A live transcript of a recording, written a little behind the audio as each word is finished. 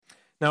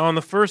Now on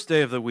the first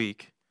day of the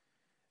week,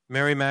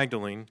 Mary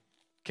Magdalene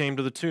came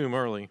to the tomb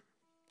early,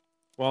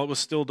 while it was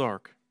still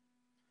dark,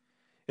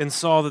 and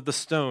saw that the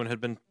stone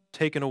had been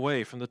taken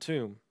away from the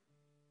tomb.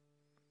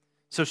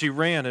 So she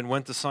ran and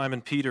went to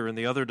Simon Peter and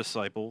the other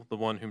disciple, the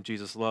one whom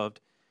Jesus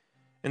loved,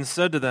 and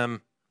said to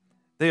them,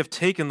 "They have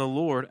taken the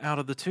Lord out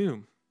of the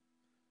tomb,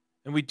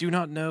 and we do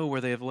not know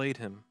where they have laid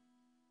him."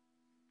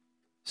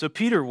 So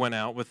Peter went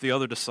out with the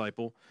other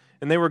disciple,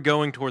 and they were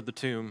going toward the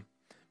tomb.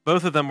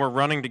 Both of them were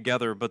running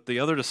together, but the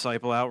other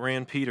disciple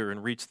outran Peter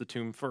and reached the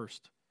tomb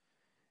first.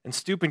 And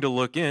stooping to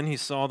look in, he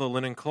saw the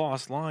linen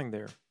cloths lying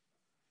there,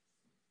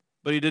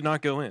 but he did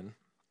not go in.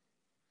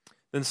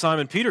 Then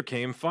Simon Peter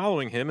came,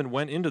 following him, and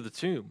went into the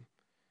tomb.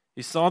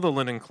 He saw the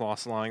linen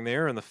cloths lying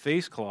there, and the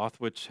face cloth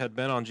which had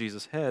been on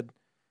Jesus' head,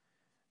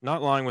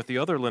 not lying with the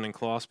other linen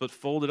cloths, but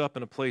folded up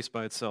in a place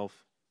by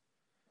itself.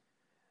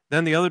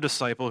 Then the other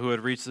disciple who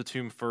had reached the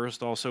tomb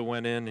first also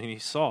went in, and he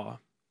saw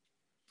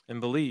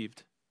and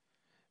believed.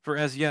 For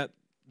as yet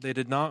they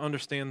did not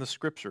understand the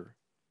scripture,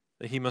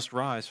 that he must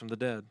rise from the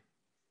dead.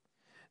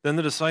 Then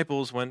the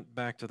disciples went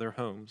back to their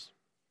homes.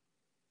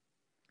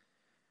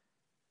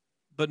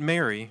 But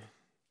Mary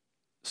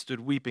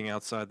stood weeping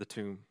outside the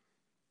tomb.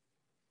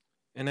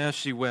 And as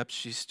she wept,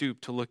 she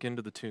stooped to look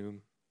into the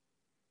tomb.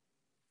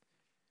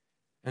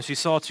 And she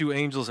saw two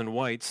angels in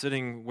white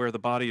sitting where the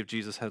body of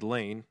Jesus had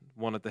lain,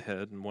 one at the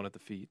head and one at the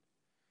feet.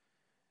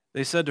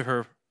 They said to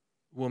her,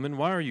 "Woman,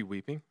 why are you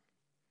weeping?"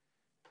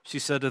 She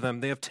said to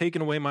them, "They have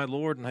taken away my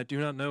Lord, and I do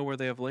not know where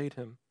they have laid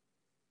him."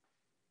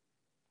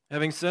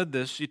 Having said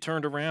this, she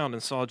turned around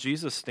and saw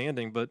Jesus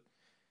standing, but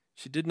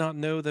she did not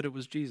know that it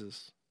was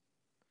Jesus.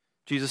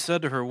 Jesus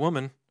said to her,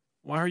 "Woman,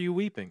 why are you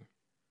weeping?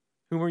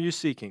 Whom are you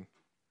seeking?"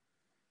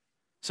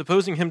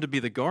 Supposing him to be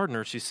the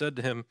gardener, she said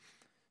to him,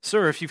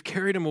 "Sir, if you've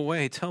carried him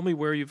away, tell me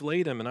where you've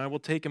laid him, and I will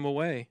take him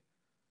away."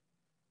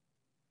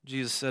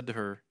 Jesus said to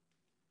her,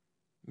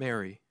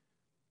 "Mary."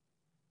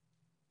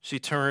 She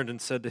turned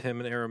and said to him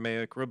in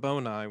Aramaic,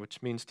 "Rabboni,"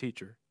 which means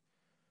teacher.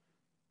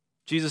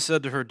 Jesus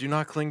said to her, "Do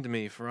not cling to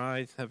me, for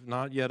I have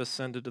not yet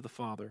ascended to the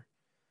Father.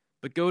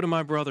 But go to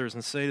my brothers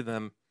and say to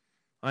them,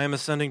 I am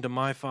ascending to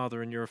my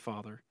Father and your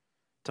Father,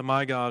 to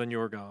my God and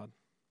your God."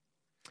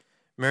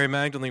 Mary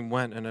Magdalene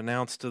went and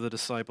announced to the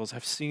disciples,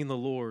 "I've seen the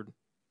Lord,"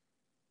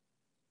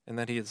 and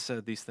that he had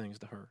said these things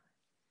to her.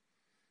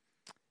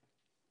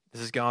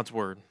 This is God's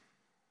word.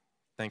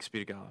 Thanks be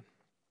to God.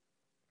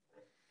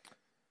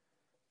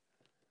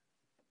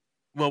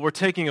 Well, we're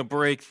taking a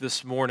break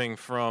this morning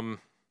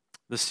from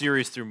the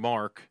series through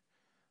Mark,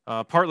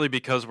 partly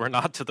because we're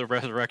not to the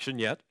resurrection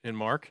yet in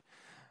Mark,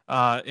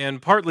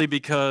 and partly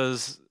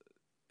because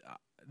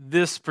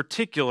this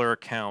particular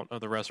account of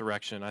the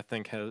resurrection, I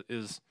think,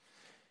 is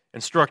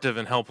instructive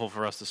and helpful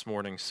for us this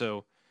morning.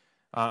 So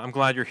I'm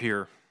glad you're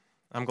here.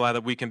 I'm glad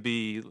that we can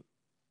be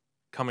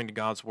coming to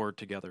God's word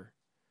together.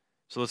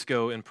 So let's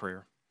go in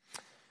prayer.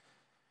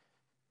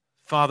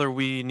 Father,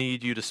 we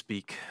need you to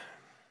speak.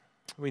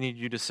 We need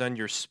you to send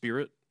your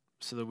Spirit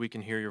so that we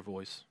can hear your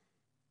voice,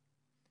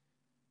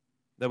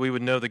 that we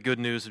would know the good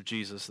news of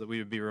Jesus, that we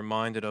would be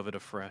reminded of it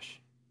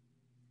afresh,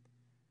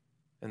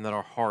 and that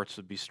our hearts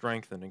would be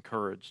strengthened,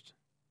 encouraged.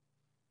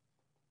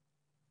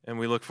 And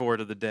we look forward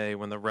to the day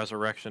when the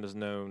resurrection is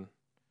known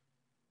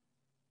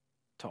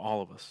to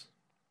all of us.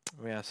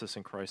 We ask this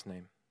in Christ's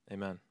name.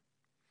 Amen.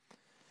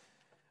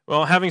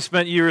 Well, having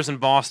spent years in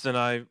Boston,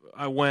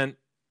 I went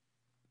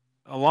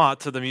a lot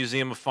to the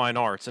Museum of Fine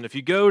Arts. And if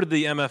you go to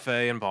the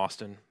MFA in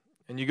Boston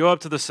and you go up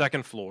to the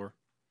second floor,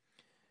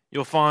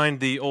 you'll find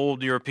the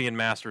old European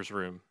Masters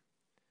Room,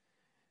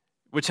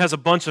 which has a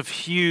bunch of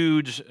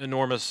huge,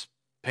 enormous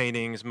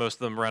paintings, most of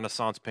them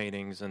Renaissance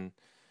paintings. And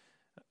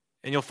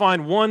you'll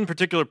find one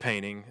particular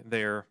painting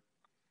there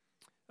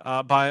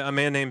by a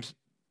man named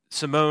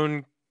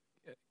Simone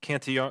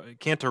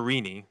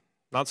Cantarini,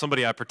 not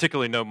somebody I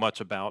particularly know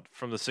much about,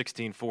 from the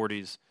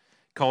 1640s,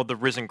 called The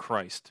Risen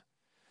Christ.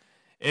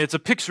 It's a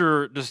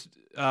picture just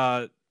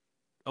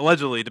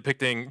allegedly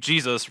depicting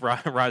Jesus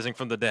rising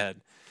from the dead.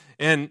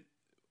 And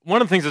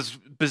one of the things that's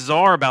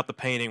bizarre about the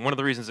painting, one of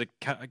the reasons it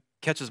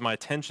catches my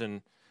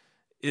attention,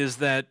 is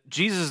that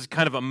Jesus is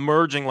kind of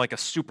emerging like a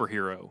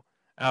superhero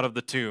out of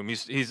the tomb.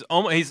 He's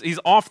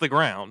off the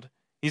ground.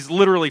 He's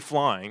literally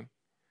flying.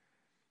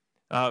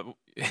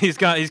 He's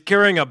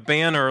carrying a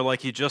banner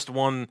like he just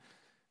won.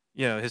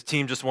 His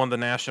team just won the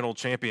national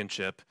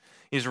championship.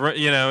 He's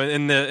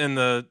in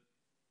the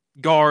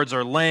guards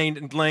are laying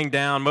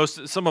down.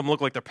 Some of them look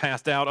like they're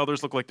passed out.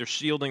 Others look like they're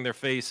shielding their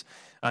face.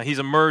 He's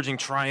emerging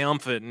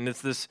triumphant, and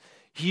it's this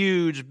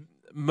huge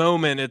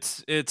moment.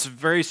 It's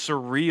very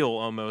surreal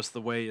almost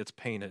the way it's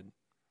painted.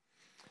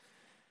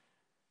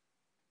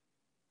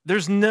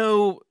 There's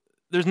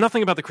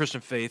nothing about the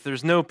Christian faith.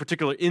 There's no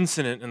particular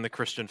incident in the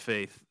Christian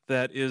faith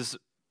that is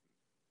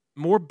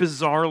more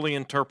bizarrely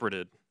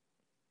interpreted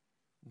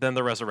than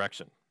the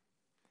resurrection.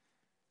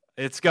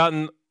 It's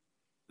gotten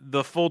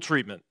the full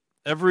treatment.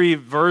 Every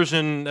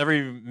version,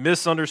 every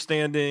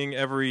misunderstanding,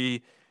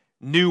 every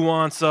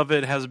nuance of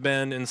it has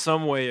been in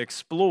some way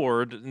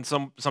explored, and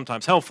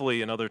sometimes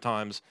helpfully and other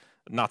times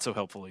not so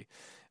helpfully.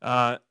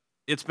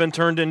 It's been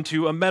turned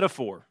into a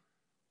metaphor.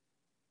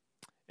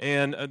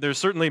 And there's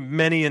certainly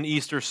many an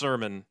Easter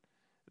sermon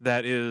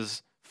that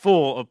is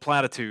full of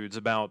platitudes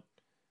about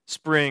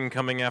spring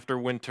coming after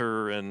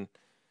winter and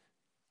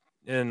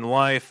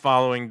life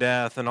following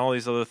death and all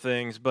these other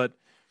things. But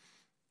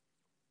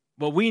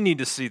what we need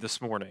to see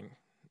this morning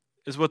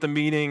is what the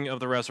meaning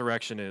of the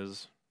resurrection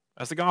is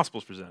as the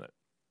Gospels present it.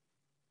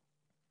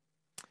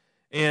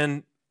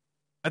 And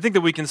I think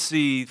that we can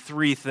see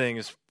three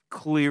things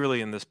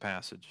clearly in this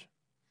passage.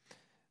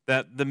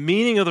 That the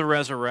meaning of the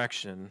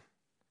resurrection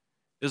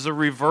is a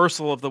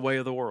reversal of the way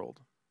of the world.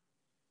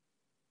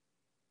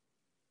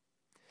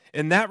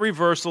 And that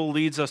reversal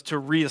leads us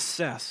to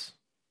reassess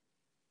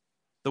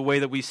the way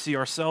that we see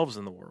ourselves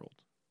in the world.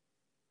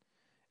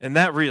 And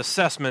that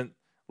reassessment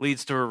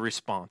leads to a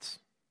response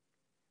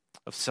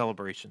of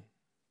celebration.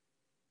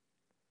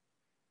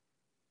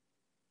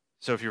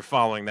 So if you're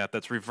following that,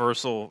 that's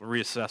reversal,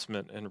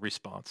 reassessment, and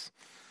response.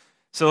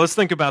 So let's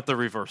think about the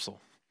reversal.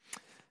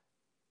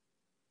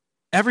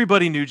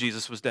 Everybody knew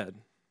Jesus was dead.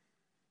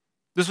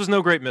 This was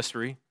no great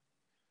mystery.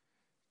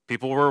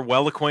 People were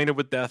well acquainted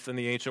with death in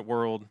the ancient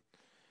world.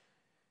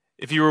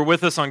 If you were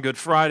with us on Good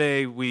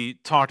Friday, we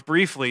talked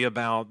briefly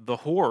about the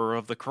horror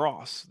of the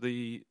cross,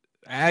 the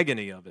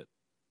agony of it.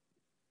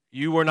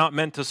 You were not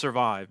meant to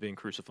survive being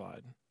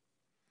crucified.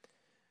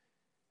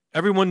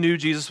 Everyone knew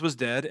Jesus was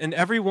dead, and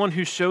everyone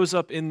who shows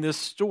up in this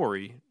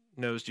story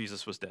knows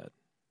Jesus was dead.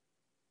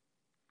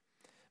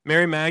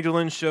 Mary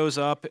Magdalene shows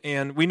up,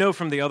 and we know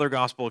from the other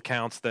gospel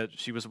accounts that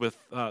she was with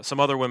some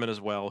other women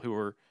as well who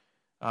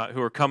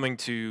were coming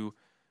to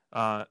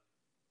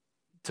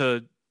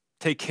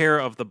take care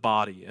of the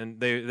body. And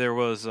there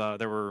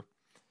were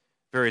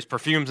various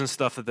perfumes and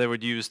stuff that they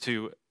would use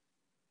to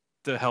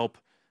help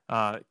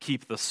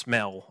keep the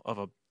smell of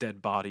a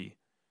dead body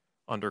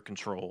under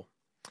control.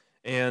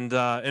 And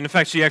in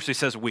fact, she actually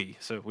says we.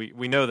 So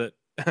we know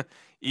that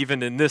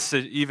even in this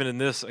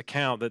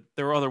account that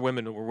there were other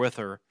women who were with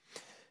her.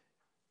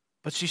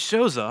 But she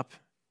shows up,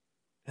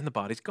 and the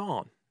body's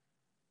gone.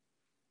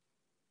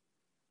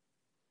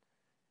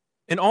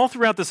 And all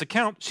throughout this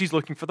account, she's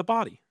looking for the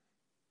body.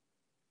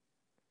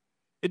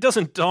 It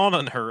doesn't dawn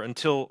on her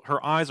until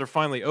her eyes are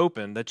finally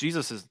open that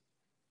Jesus is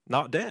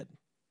not dead.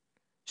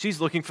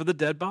 She's looking for the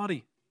dead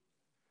body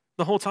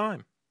the whole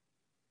time.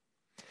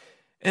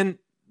 And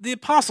the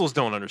apostles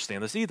don't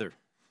understand this either.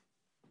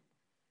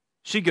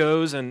 She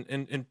goes,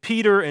 and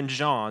Peter and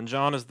John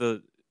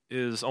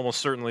is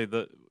almost certainly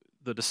the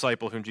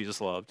disciple whom Jesus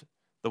loved,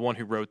 the one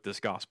who wrote this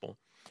gospel.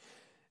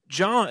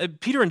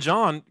 Peter and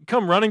John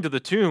come running to the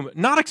tomb,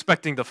 not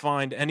expecting to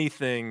find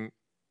anything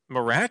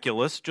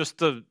miraculous, just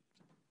to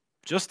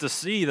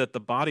see that the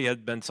body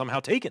had been somehow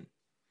taken.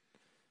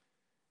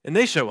 And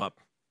they show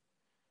up,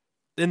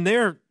 and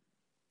they're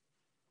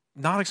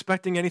not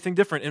expecting anything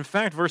different. In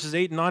fact, verses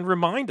 8 and 9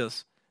 remind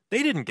us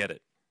they didn't get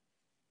it.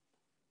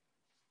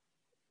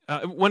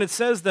 When it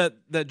says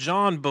that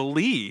John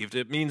believed,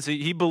 it means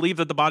he believed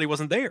that the body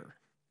wasn't there.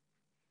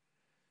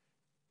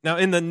 Now,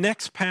 in the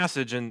next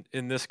passage in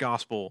this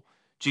gospel,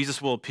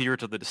 Jesus will appear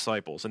to the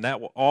disciples, and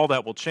all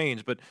that will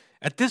change. But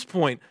at this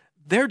point,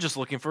 they're just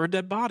looking for a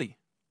dead body.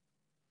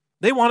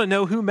 They want to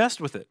know who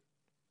messed with it.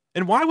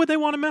 And why would they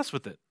want to mess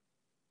with it?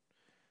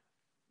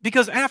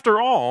 Because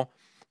after all,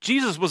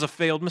 Jesus was a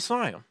failed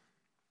Messiah.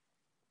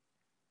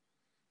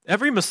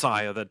 Every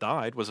Messiah that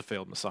died was a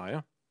failed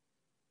Messiah.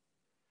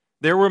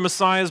 There were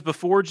Messiahs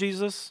before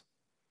Jesus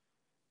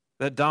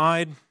that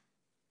died,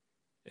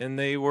 and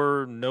they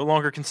were no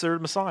longer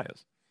considered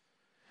Messiahs.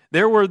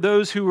 There were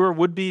those who were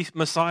would-be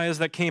Messiahs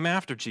that came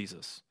after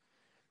Jesus,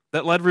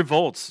 that led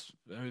revolts.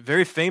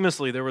 Very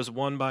famously, there was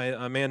one by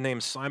a man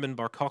named Simon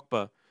Bar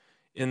Kokhba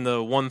in the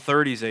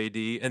 130s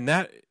AD,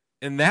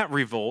 and that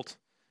revolt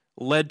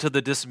led to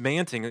the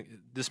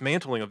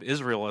dismantling of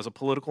Israel as a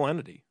political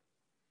entity.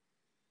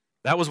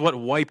 That was what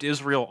wiped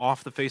Israel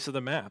off the face of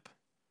the map,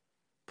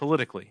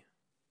 politically.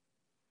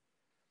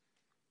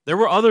 There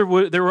were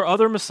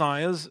other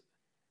messiahs,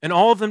 and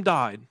all of them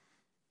died,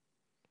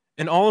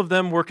 and all of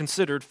them were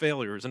considered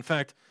failures. In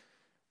fact,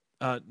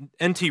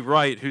 N.T.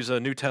 Wright, who's a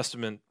New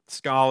Testament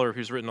scholar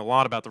who's written a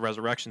lot about the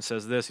resurrection,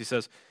 says this. He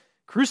says,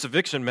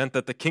 crucifixion meant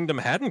that the kingdom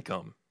hadn't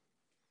come.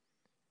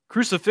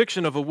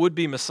 Crucifixion of a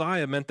would-be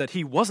Messiah meant that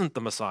he wasn't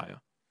the Messiah.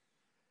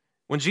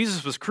 When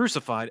Jesus was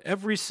crucified,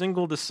 every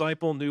single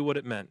disciple knew what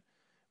it meant.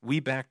 We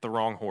backed the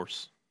wrong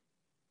horse.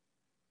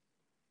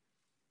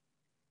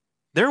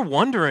 They're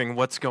wondering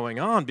what's going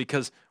on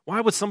because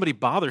why would somebody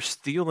bother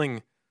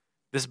stealing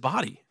this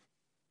body?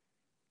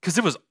 Because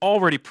it was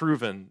already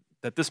proven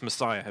that this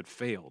Messiah had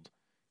failed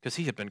because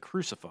he had been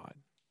crucified.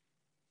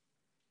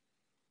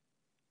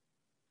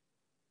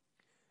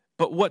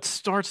 But what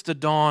starts to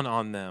dawn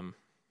on them,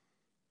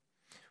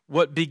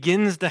 what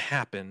begins to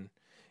happen,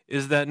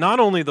 is that not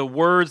only the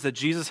words that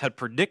Jesus had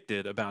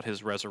predicted about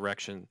his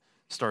resurrection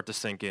start to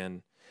sink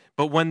in,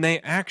 but when they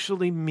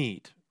actually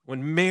meet,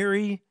 when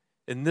Mary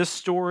In this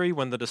story,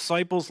 when the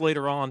disciples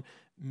later on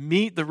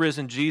meet the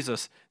risen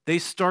Jesus, they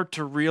start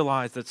to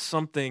realize that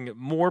something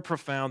more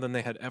profound than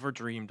they had ever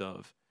dreamed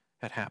of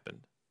had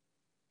happened.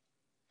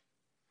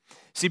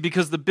 See,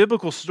 because the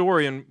biblical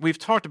story, and we've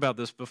talked about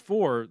this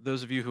before,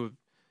 those of you who have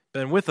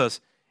been with us,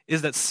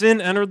 is that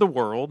sin entered the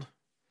world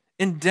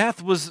and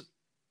death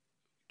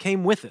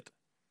came with it.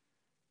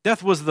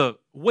 Death was the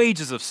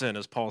wages of sin,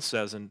 as Paul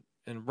says in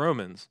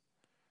Romans.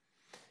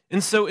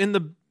 And so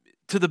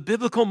to the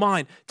biblical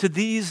mind, to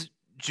these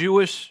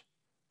Jewish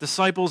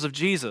disciples of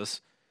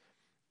Jesus,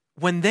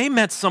 when they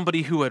met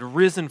somebody who had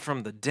risen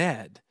from the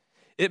dead,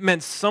 it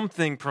meant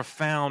something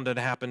profound had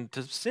happened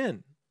to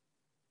sin.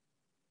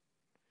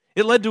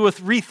 It led to a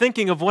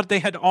rethinking of what they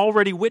had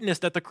already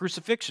witnessed at the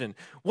crucifixion.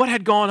 What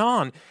had gone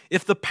on?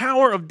 If the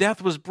power of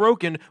death was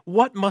broken,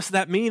 what must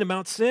that mean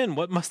about sin?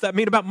 What must that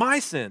mean about my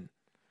sin?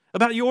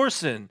 About your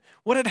sin?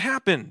 What had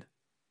happened?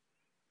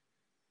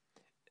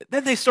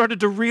 Then they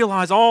started to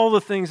realize all the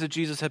things that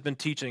Jesus had been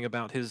teaching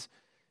about his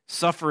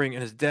suffering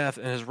and his death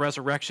and his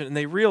resurrection. And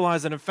they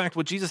realized that, in fact,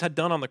 what Jesus had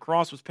done on the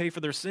cross was pay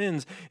for their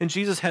sins. And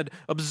Jesus had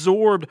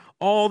absorbed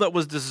all that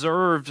was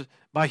deserved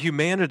by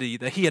humanity,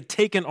 that he had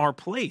taken our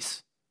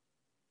place.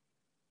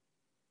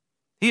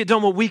 He had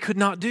done what we could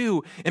not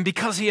do. And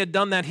because he had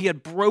done that, he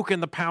had broken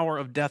the power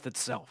of death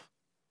itself.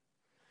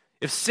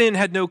 If sin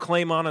had no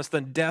claim on us,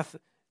 then death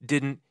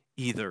didn't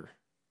either.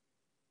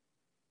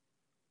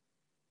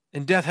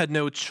 And death had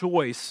no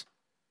choice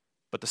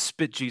but to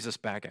spit Jesus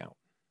back out.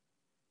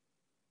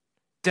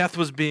 Death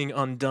was being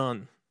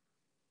undone.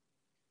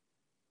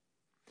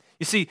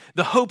 You see,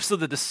 the hopes of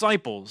the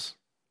disciples,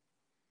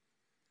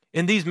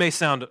 and these may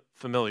sound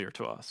familiar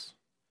to us,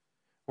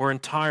 were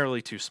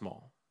entirely too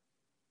small.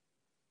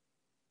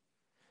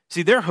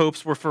 See, their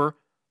hopes were for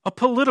a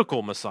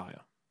political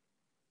Messiah.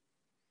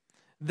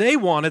 They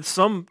wanted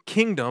some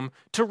kingdom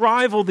to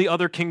rival the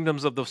other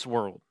kingdoms of this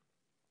world,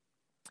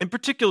 in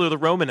particular the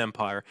Roman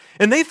Empire,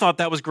 and they thought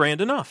that was grand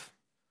enough.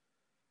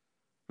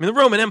 I mean, the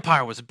Roman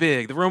Empire was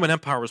big. The Roman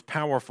Empire was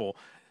powerful.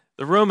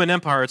 The Roman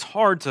Empire, it's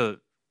hard to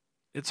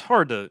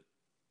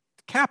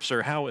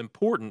capture how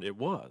important it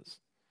was,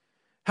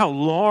 how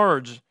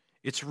large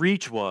its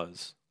reach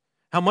was,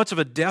 how much of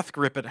a death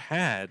grip it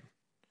had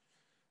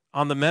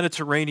on the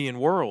Mediterranean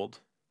world.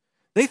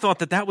 They thought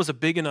that that was a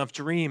big enough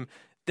dream.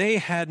 They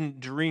hadn't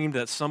dreamed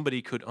that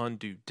somebody could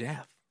undo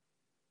death.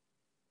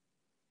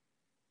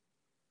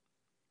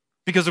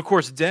 Because, of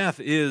course,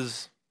 death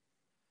is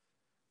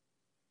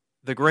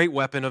the great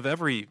weapon of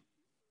every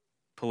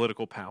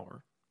political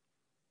power.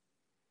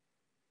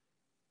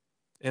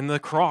 And the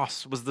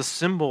cross was the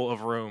symbol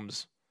of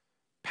Rome's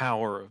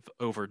power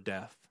over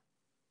death.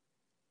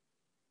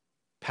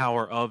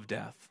 Power of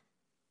death.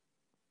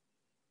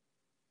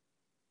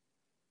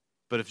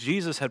 But if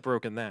Jesus had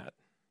broken that,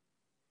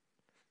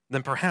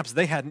 then perhaps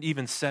they hadn't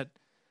even set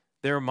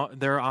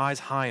their eyes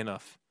high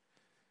enough.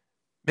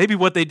 Maybe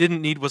what they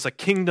didn't need was a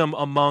kingdom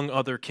among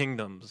other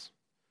kingdoms.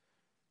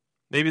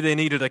 Maybe they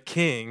needed a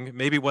king.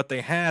 Maybe what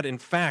they had, in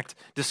fact,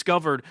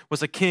 discovered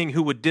was a king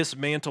who would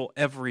dismantle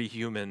every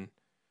human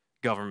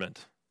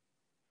government,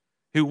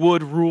 who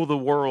would rule the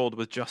world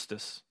with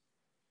justice,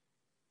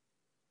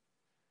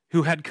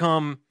 who had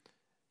come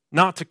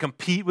not to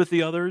compete with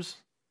the others,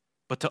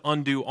 but to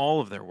undo all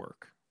of their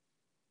work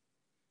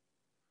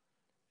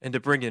and to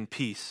bring in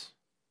peace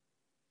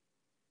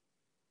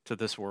to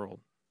this world.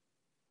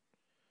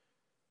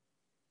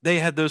 They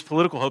had those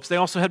political hopes. They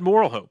also had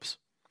moral hopes.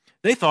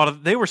 They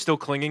thought they were still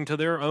clinging to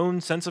their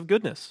own sense of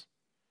goodness.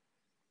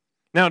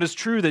 Now, it is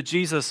true that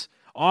Jesus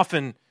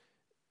often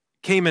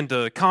came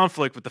into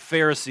conflict with the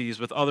Pharisees,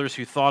 with others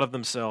who thought of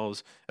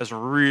themselves as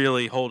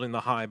really holding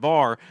the high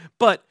bar.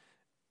 But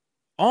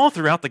all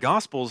throughout the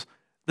Gospels,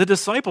 the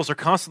disciples are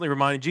constantly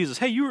reminding Jesus,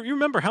 hey, you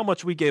remember how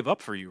much we gave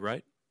up for you,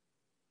 right?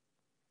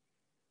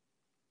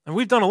 And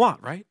we've done a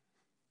lot, right?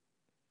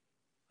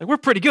 Like, we're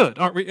pretty good,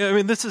 aren't we? I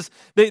mean,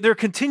 they're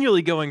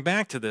continually going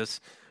back to this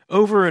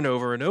over and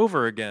over and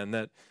over again,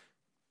 that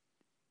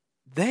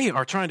they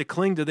are trying to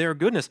cling to their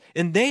goodness,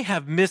 and they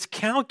have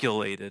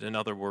miscalculated, in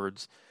other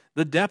words,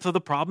 the depth of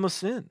the problem of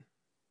sin.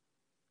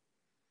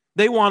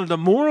 They wanted a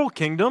moral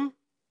kingdom,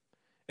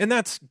 and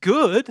that's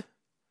good,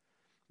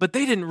 but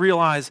they didn't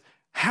realize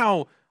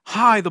how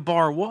high the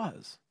bar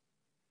was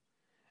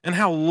and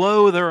how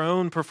low their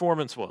own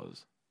performance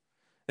was.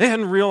 They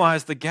hadn't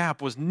realized the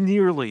gap was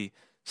nearly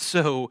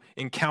so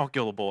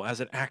incalculable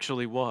as it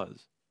actually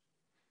was.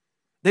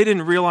 They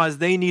didn't realize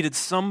they needed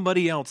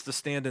somebody else to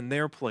stand in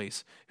their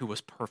place who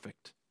was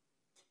perfect.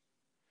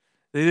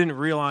 They didn't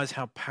realize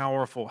how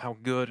powerful, how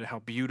good, how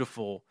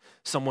beautiful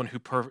someone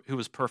who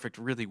was perfect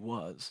really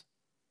was.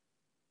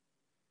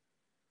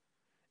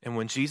 And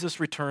when Jesus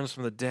returns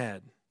from the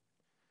dead,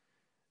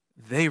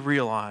 they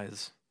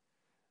realize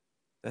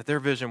that their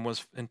vision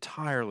was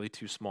entirely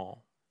too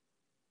small.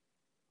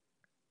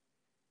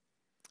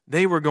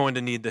 They were going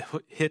to need to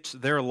hitch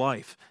their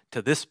life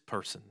to this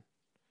person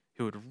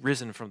who had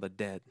risen from the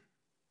dead.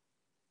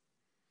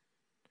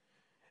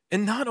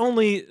 And not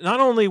only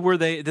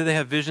did they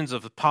have visions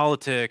of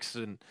politics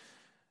and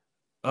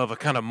of a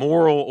kind of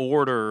moral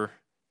order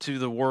to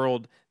the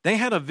world. They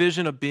had a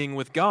vision of being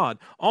with God.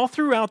 All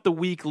throughout the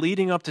week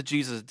leading up to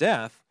Jesus'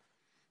 death,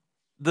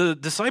 the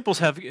disciples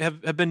have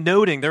been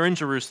noting, they're in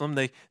Jerusalem,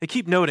 they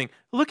keep noting,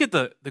 look at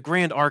the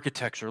grand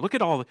architecture, look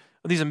at all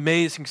these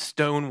amazing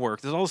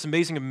stonework, there's all this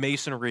amazing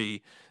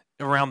masonry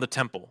around the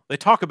temple. They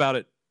talk about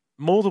it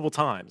multiple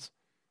times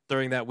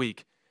during that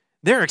week.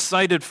 They're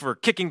excited for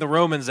kicking the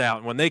Romans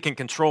out when they can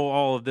control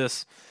all of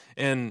this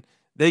and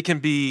they can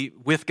be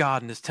with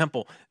God in his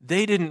temple.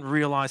 They didn't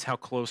realize how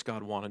close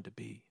God wanted to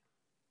be.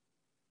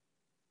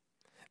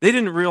 They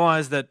didn't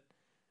realize that,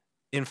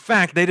 in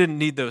fact, they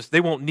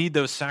won't need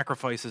those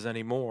sacrifices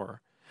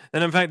anymore.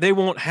 And in fact, they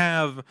won't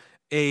have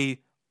an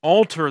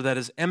altar that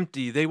is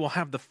empty. They will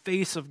have the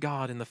face of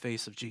God in the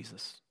face of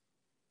Jesus.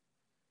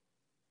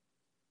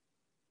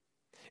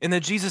 And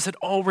that Jesus had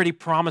already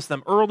promised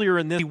them earlier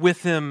in this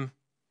with him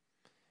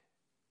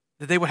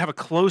that they would have a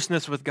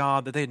closeness with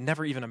God that they had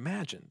never even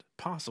imagined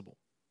possible.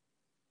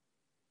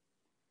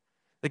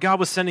 That God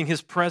was sending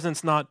his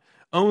presence not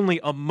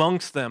only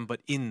amongst them, but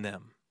in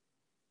them.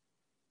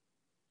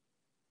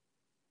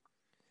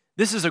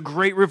 This is a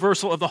great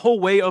reversal of the whole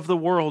way of the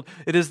world.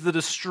 It is the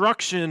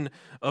destruction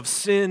of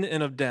sin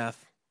and of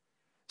death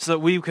so that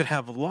we could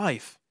have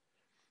life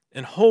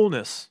and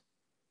wholeness,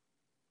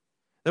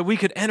 that we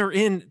could enter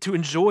in to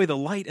enjoy the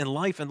light and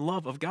life and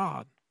love of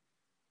God.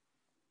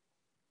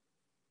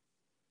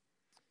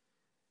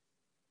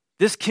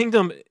 This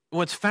kingdom,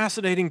 what's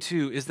fascinating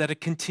too, is that it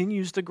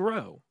continues to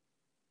grow.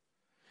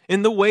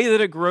 And the way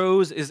that it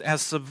grows is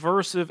as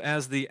subversive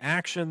as the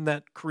action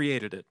that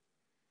created it.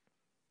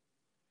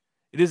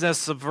 It is as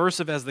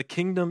subversive as the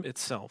kingdom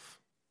itself.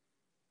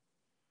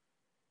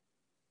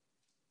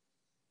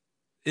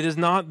 It is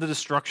not the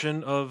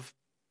destruction of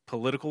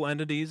political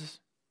entities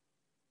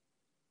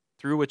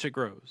through which it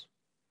grows.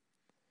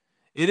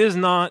 It is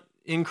not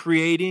in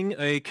creating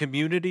a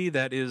community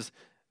that is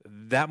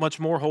that much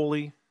more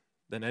holy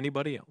than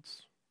anybody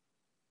else.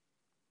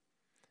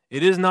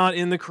 It is not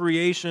in the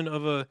creation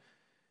of a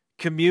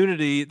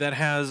community that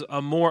has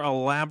a more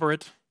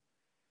elaborate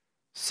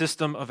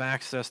system of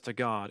access to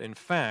God. In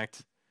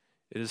fact,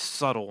 it is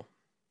subtle,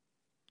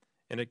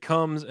 and it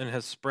comes and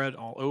has spread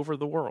all over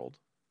the world.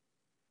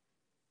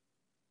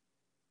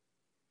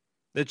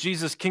 That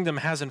Jesus' kingdom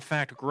has in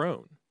fact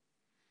grown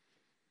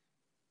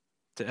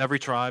to every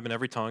tribe and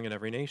every tongue and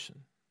every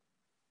nation.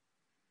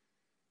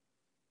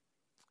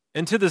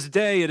 And to this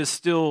day, it is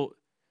still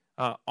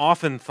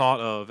often thought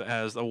of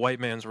as a white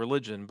man's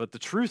religion, but the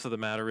truth of the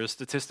matter is,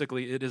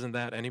 statistically, it isn't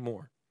that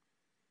anymore.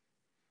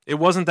 It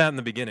wasn't that in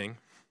the beginning.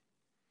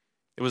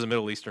 It was a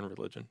Middle Eastern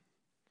religion.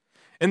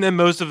 And then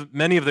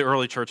many of the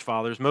early church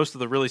fathers, most of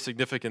the really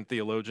significant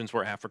theologians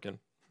were African.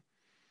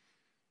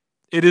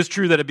 It is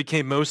true that it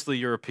became mostly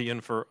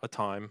European for a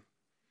time.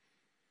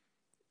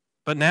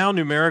 But now,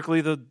 numerically,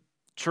 the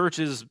church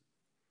is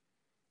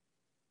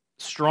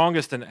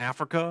strongest in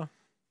Africa,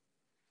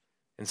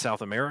 in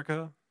South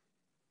America,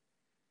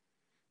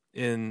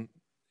 in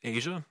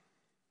Asia.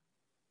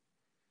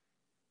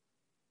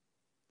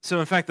 So,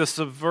 in fact, the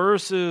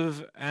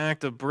subversive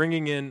act of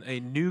bringing in a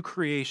new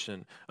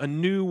creation, a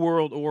new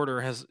world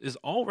order, is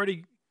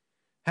already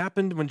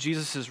happened when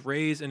Jesus is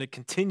raised, and it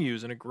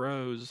continues and it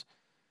grows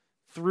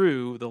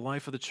through the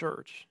life of the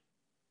church.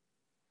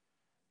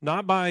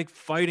 Not by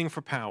fighting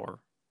for power,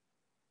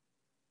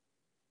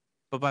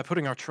 but by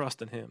putting our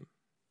trust in him.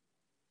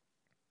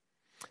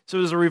 So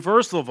it is a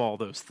reversal of all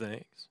those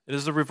things. It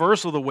is a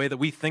reversal of the way that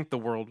we think the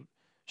world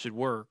should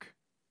work.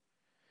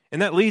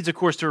 And that leads, of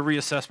course, to a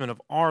reassessment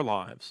of our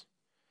lives.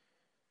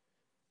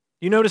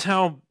 You notice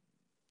how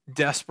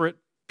desperate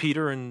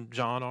Peter and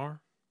John are?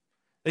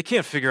 They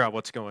can't figure out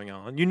what's going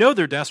on. You know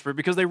they're desperate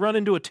because they run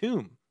into a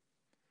tomb.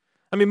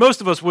 I mean,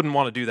 most of us wouldn't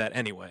want to do that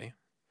anyway.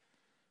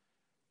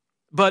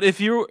 But if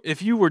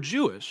you were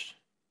Jewish,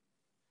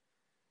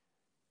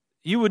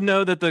 you would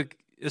know that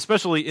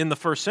especially in the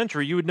first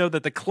century, you would know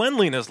that the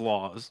cleanliness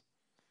laws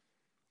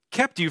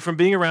kept you from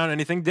being around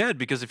anything dead,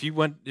 because if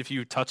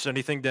you touched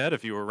anything dead,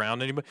 if you were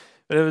around anybody,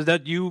 it was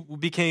that you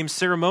became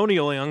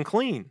ceremonially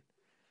unclean.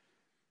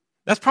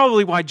 That's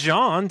probably why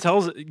John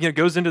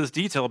goes into this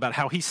detail about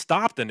how he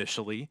stopped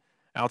initially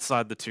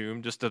outside the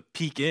tomb just to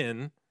peek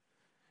in,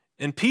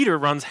 and Peter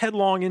runs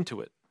headlong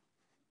into it.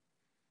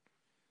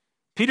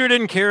 Peter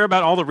didn't care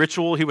about all the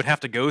ritual he would have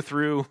to go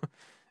through,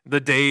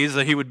 the days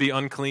that he would be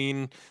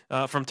unclean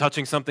from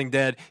touching something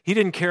dead. He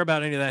didn't care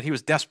about any of that. He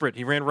was desperate.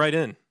 He ran right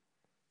in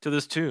to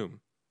this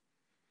tomb.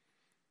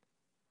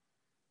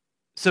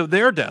 So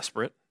they're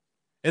desperate,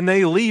 and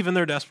they leave in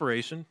their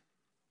desperation,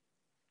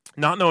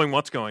 not knowing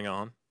what's going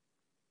on.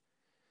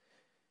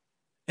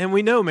 And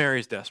we know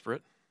Mary's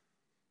desperate.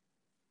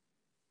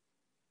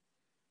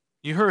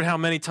 You heard how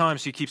many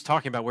times she keeps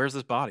talking about, where's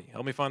this body?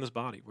 Help me find this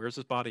body. Where's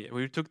this body?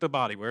 We took the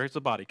body. Where's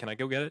the body? Can I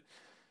go get it?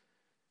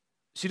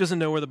 She doesn't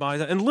know where the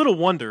body's at. And little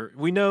wonder,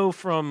 we know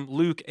from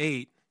Luke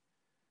 8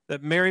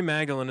 that Mary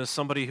Magdalene is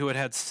somebody who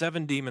had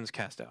 7 demons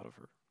cast out of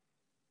her.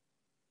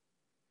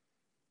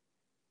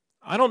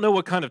 I don't know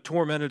what kind of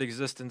tormented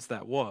existence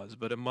that was,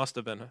 but it must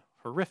have been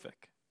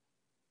horrific.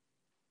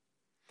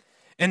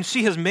 And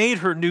she has made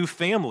her new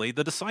family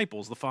the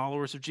disciples, the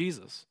followers of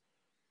Jesus.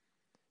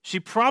 She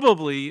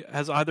probably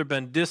has either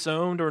been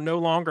disowned or no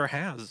longer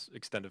has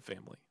extended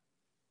family.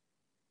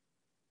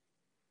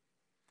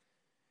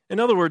 In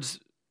other words,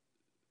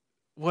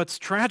 what's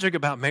tragic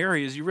about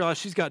Mary is you realize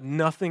she's got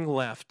nothing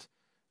left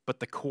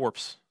but the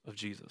corpse of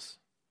Jesus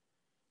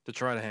to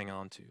try to hang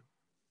on to.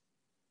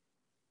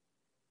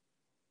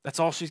 That's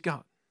all she's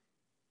got.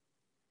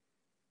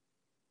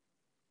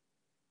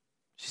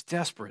 She's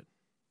desperate.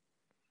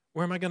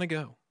 Where am I going to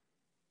go?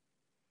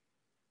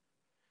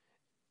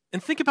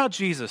 And think about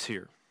Jesus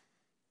here.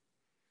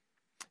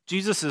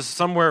 Jesus is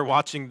somewhere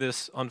watching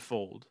this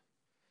unfold,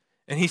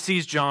 and he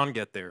sees John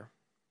get there.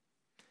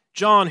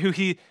 John,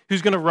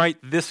 who's going to write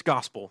this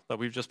gospel that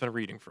we've just been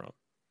reading from.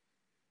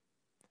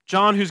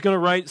 John, who's going to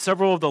write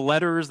several of the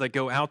letters that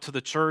go out to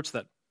the church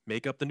that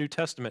make up the New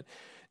Testament.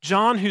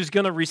 John, who's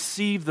going to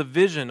receive the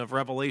vision of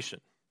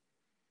Revelation,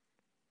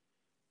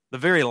 the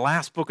very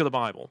last book of the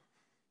Bible.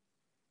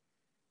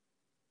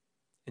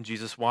 And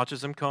Jesus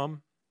watches him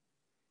come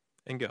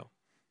and go.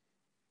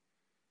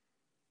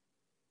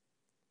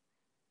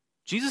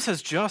 Jesus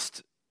has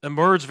just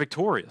emerged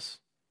victorious.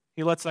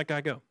 He lets that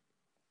guy go.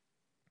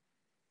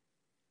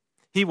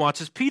 He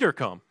watches Peter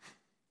come.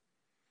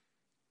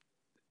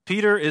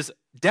 Peter is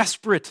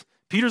desperate.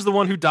 Peter's the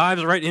one who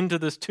dives right into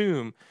this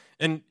tomb.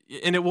 And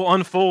it will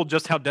unfold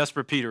just how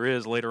desperate Peter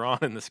is later on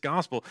in this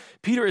gospel.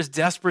 Peter is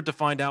desperate to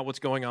find out what's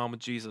going on with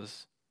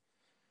Jesus.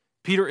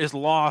 Peter is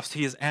lost.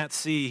 He is at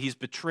sea. He's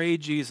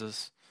betrayed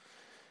Jesus.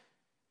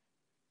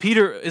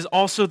 Peter is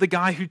also the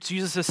guy who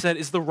Jesus has said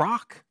is the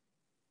rock,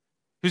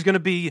 who's going to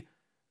be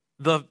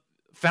the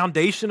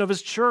foundation of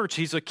his church.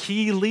 He's a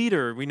key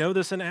leader. We know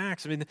this in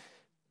Acts. I mean,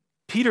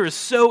 Peter is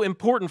so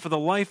important for the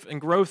life and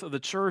growth of the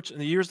church in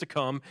the years to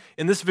come.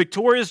 And this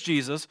victorious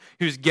Jesus,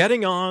 who's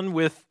getting on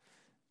with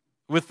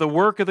the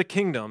work of the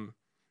kingdom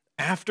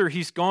after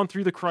he's gone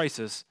through the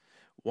crisis,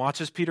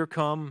 watches Peter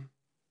come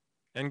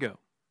and go.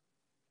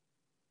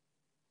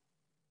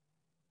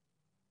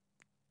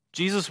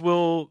 Jesus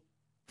will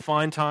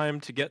find time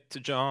to get to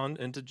John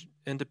and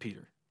to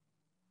Peter.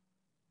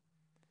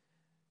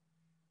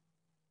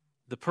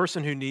 The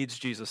person who needs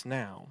Jesus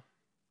now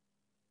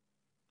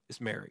is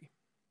Mary.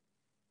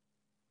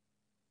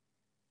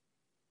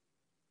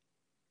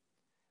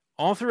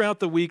 All throughout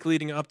the week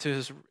leading up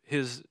to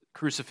his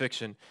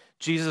crucifixion,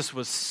 Jesus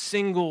was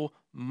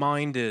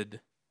single-minded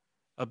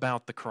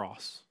about the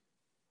cross.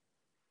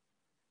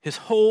 His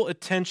whole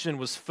attention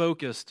was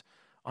focused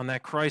on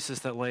that crisis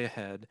that lay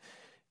ahead.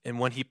 And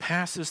when he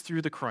passes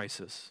through the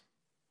crisis,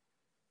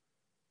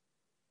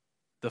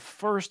 the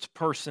first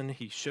person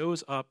he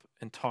shows up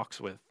and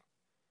talks with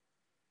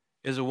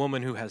is a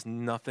woman who has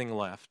nothing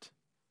left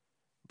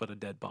but a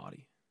dead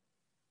body.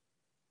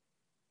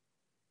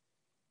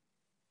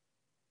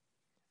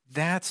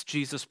 That's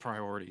Jesus'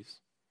 priorities.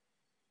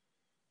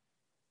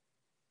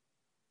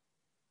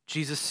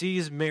 Jesus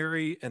sees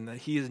Mary and that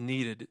he is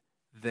needed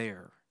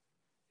there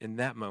in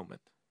that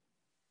moment.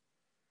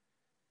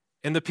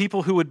 And the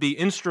people who would be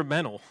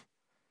instrumental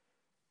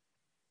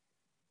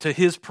to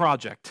his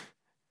project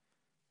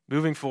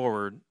moving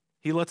forward,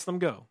 he lets them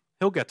go.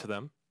 He'll get to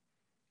them.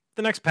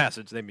 The next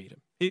passage, they meet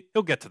him.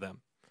 He'll get to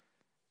them.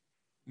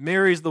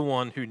 Mary's the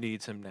one who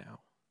needs him now.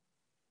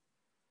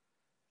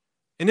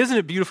 And isn't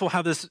it beautiful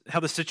how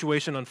the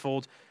situation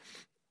unfolds?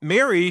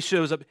 Mary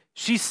shows up.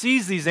 She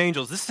sees these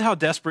angels. This is how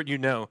desperate you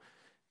know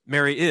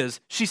Mary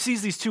is. She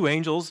sees these two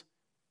angels,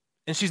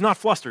 and she's not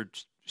flustered.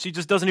 She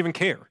just doesn't even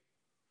care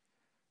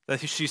that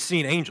she's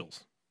seen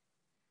angels.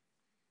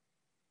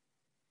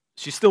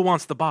 She still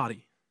wants the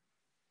body.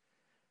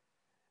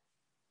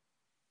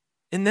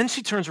 And then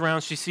she turns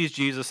around, she sees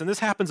Jesus, and this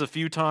happens a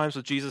few times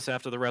with Jesus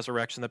after the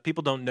resurrection, that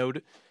people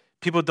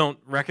don't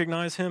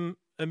recognize him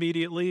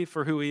immediately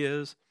for who he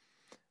is.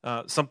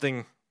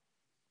 Something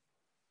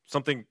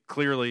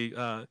clearly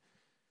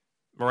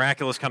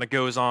miraculous kind of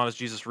goes on as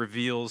Jesus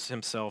reveals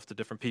himself to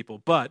different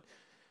people. But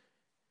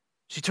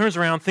she turns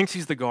around, thinks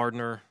he's the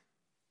gardener.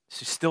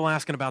 She's still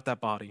asking about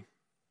that body.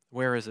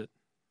 Where is it?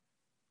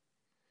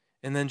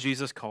 And then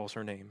Jesus calls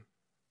her name.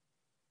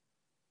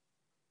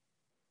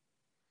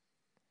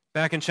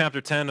 Back in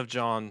chapter 10 of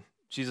John,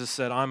 Jesus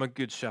said, I'm a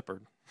good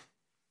shepherd.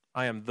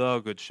 I am the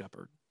good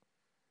shepherd.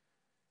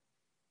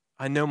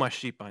 I know my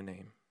sheep by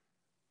name,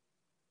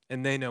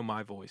 and they know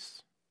my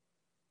voice.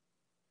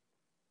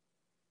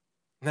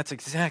 And that's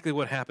exactly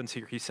what happens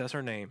here. He says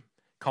her name,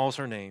 calls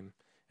her name,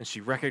 and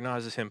she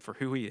recognizes him for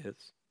who he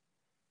is.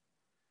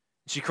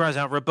 She cries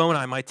out,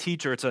 Rabboni, my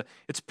teacher.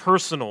 It's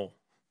personal.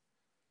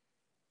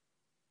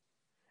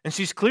 And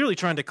she's clearly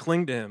trying to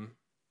cling to him.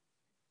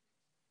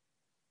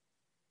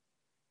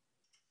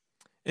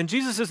 And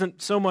Jesus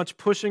isn't so much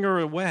pushing her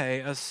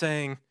away as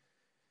saying,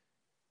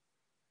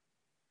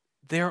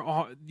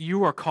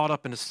 you are caught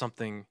up into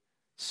something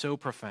so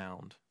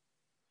profound.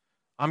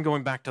 I'm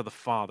going back to the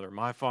Father,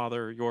 my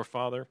Father, your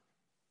Father.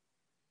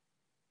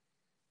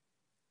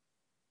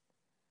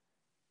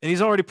 And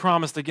he's already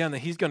promised again that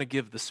he's going to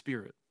give the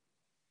Spirit,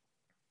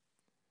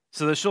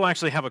 so that she'll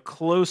actually have a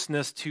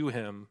closeness to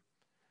him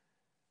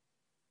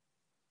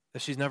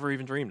that she's never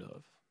even dreamed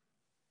of.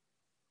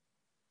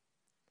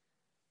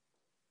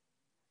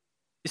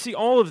 You see,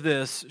 all of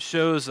this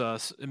shows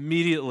us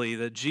immediately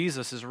that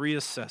Jesus is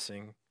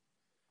reassessing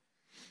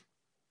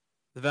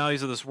the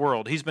values of this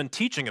world. He's been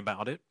teaching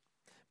about it,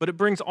 but it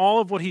brings all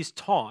of what he's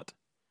taught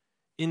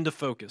into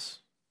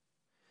focus.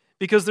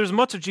 Because there's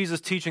much of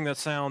Jesus' teaching that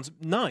sounds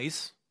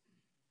nice,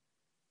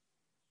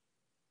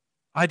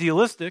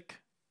 idealistic,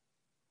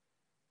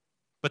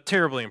 but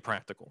terribly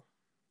impractical.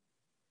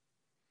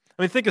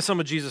 I mean, think of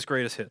some of Jesus'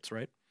 greatest hits,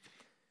 right?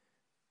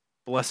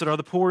 Blessed are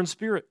the poor in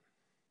spirit.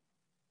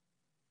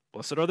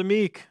 Blessed are the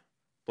meek.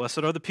 Blessed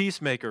are the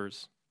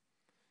peacemakers.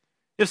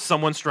 If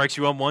someone strikes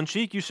you on one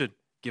cheek, you should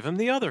give him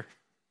the other.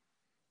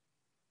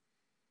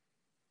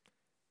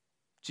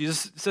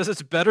 Jesus says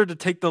it's better to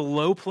take the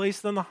low place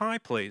than the high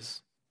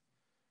place.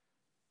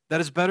 That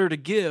it's better to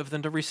give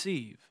than to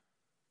receive.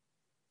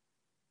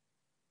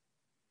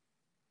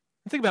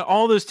 And think about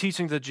all those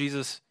teachings that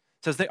Jesus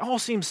says. They all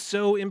seem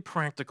so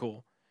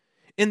impractical.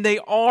 And they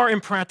are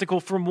impractical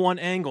from one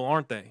angle,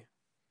 aren't they?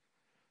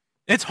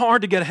 It's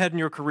hard to get ahead in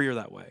your career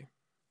that way.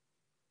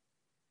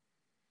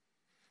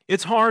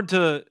 It's hard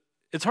to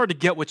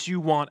get what you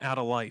want out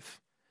of life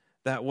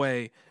that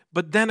way.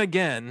 But then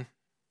again,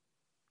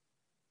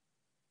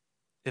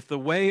 if the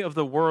way of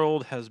the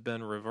world has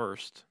been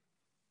reversed,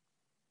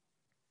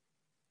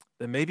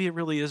 then maybe it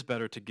really is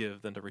better to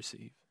give than to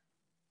receive.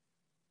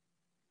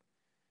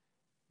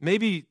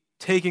 Maybe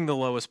taking the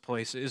lowest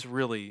place is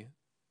really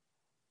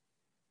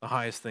the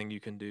highest thing you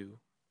can do.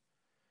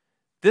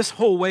 This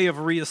whole way of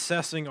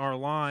reassessing our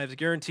lives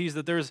guarantees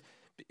that there's,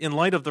 in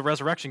light of the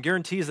resurrection,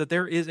 guarantees that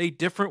there is a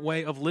different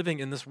way of living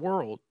in this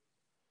world.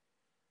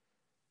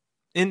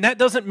 And that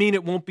doesn't mean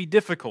it won't be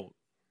difficult.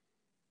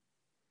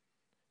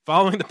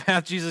 Following the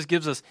path Jesus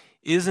gives us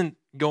isn't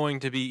going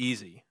to be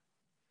easy.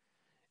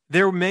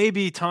 There may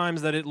be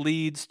times that it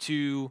leads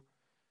to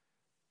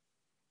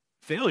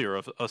failure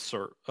of a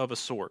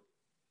sort.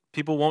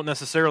 People won't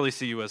necessarily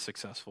see you as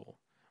successful,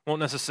 won't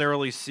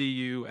necessarily see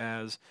you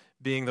as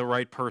being the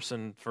right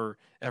person for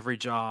every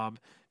job.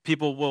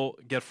 People will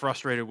get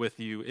frustrated with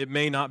you. It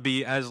may not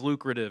be as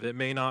lucrative. It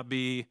may not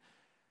be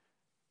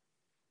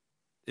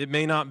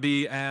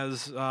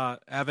as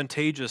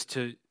advantageous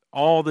to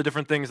all the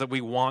different things that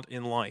we want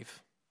in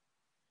life.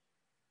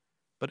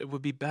 But it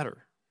would be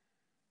better.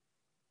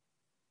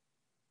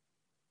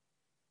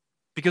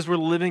 Because we're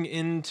living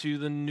into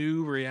the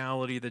new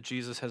reality that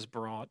Jesus has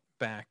brought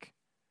back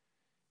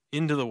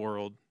into the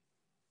world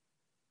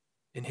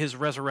in his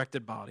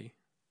resurrected body.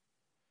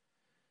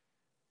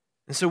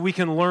 And so we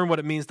can learn what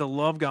it means to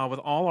love God with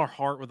all our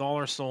heart, with all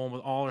our soul, and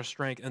with all our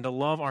strength, and to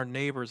love our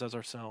neighbors as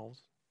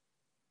ourselves.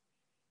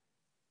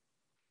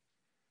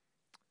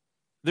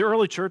 The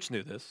early church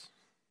knew this.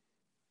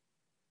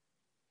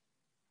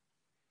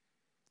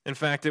 In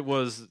fact, it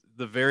was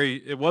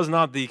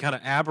not the kind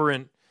of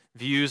aberrant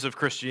views of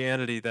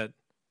Christianity that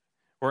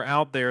were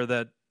out there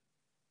that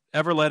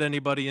ever led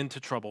anybody into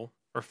trouble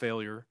or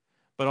failure,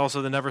 but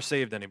also that never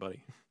saved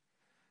anybody.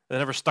 That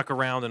never stuck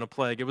around in a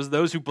plague. It was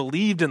those who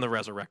believed in the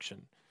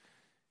resurrection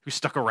who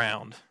stuck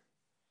around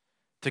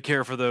to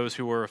care for those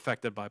who were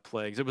affected by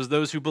plagues. It was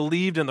those who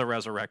believed in the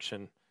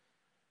resurrection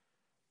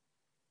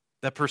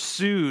that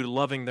pursued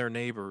loving their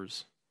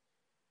neighbors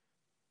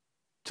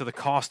to the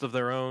cost of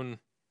their own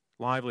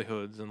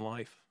livelihoods and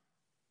life.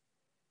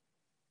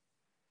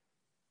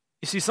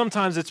 You see,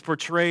 sometimes it's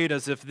portrayed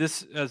as if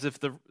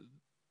the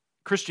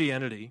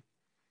Christianity,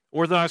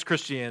 Orthodox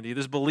Christianity,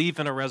 this belief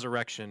in a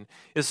resurrection,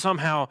 is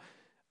somehow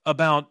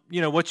about,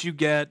 what you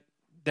get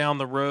down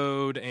the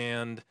road,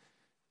 and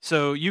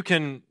so you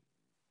can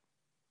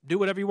do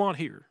whatever you want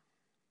here.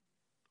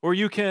 Or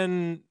you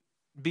can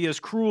be as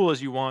cruel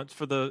as you want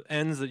for the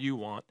ends that you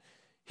want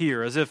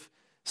here, as if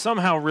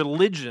somehow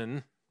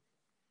religion,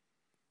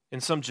 in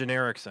some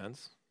generic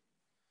sense,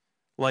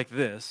 like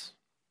this,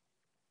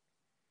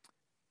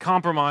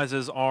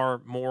 compromises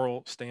our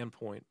moral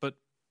standpoint. But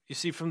you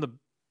see, from the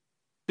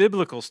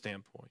biblical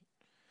standpoint,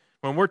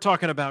 when we're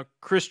talking about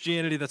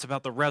Christianity that's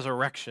about the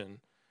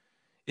resurrection,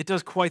 it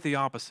does quite the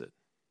opposite.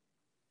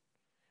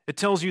 It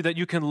tells you that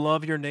you can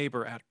love your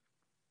neighbor at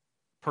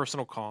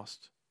personal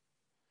cost.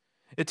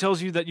 It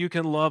tells you that you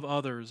can love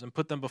others and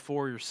put them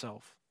before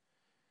yourself.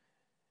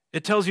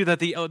 It tells you that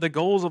the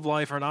goals of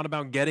life are not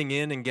about getting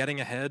in and getting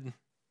ahead,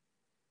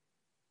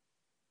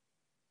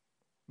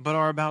 but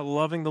are about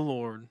loving the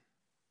Lord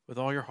with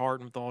all your heart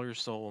and with all your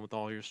soul and with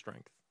all your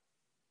strength.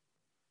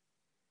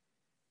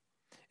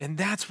 And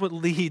that's what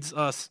leads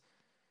us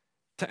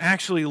to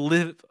actually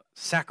live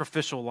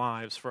sacrificial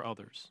lives for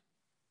others,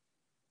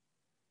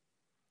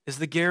 is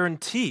the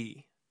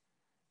guarantee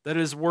that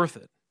it is worth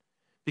it,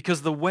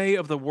 because the way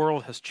of the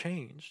world has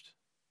changed.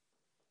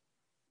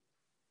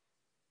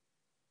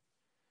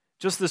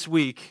 Just this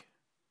week,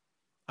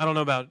 I don't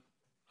know about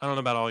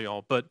all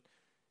y'all, but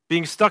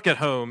being stuck at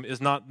home is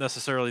not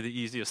necessarily the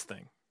easiest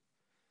thing.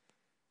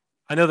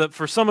 I know that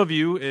for some of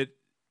you,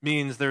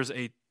 means there's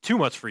too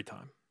much free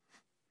time.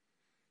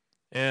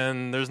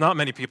 And there's not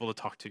many people to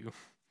talk to.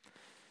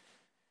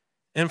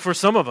 And for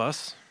some of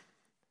us,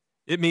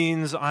 it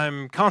means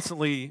I'm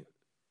constantly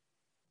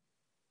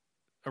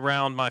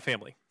around my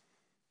family.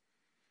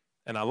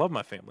 And I love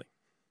my family.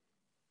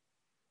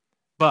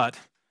 But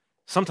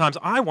sometimes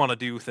I want to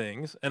do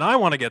things, and I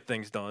want to get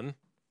things done,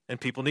 and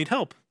people need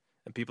help,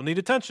 and people need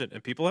attention,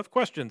 and people have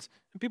questions,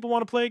 and people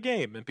want to play a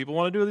game, and people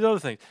want to do these other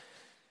things.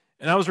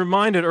 And I was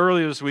reminded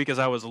earlier this week as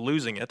I was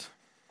losing it,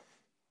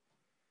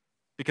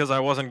 because I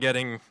wasn't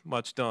getting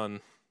much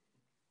done,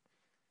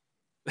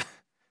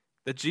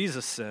 that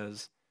Jesus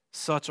says,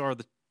 such are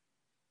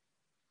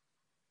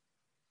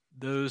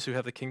those who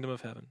have the kingdom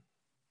of heaven.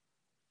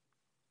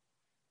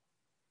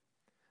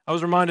 I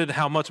was reminded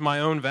how much my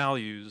own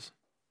values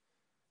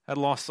had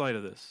lost sight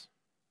of this.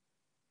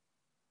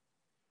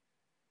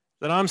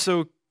 That I'm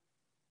so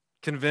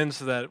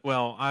convinced that,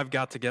 well, I've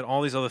got to get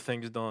all these other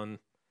things done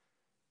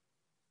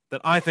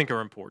that I think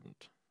are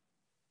important.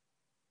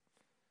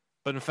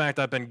 But in fact,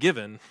 I've been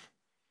given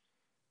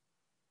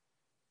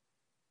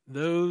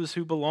those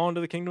who belong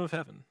to the kingdom of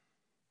heaven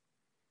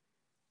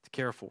to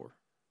care for.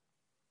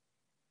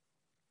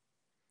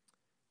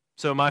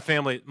 So my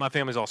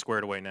family's all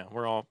squared away now.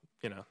 We're all,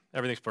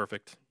 everything's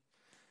perfect.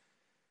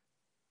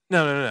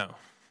 No.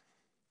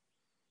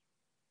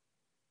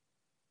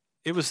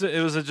 It was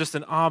just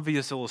an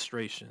obvious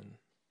illustration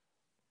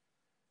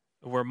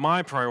of where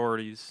my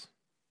priorities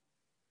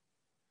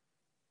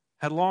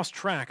had lost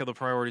track of the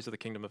priorities of the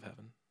kingdom of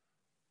heaven.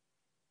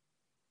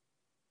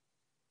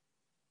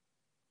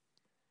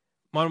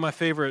 One of my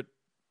favorite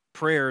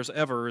prayers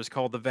ever is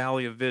called the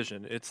Valley of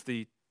Vision. It's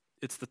the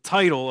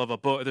title of a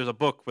book. There's a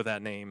book with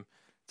that name.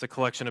 It's a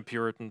collection of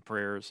Puritan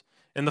prayers.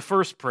 And the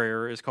first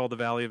prayer is called the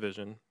Valley of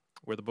Vision,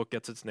 where the book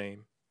gets its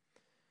name.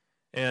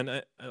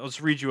 And I'll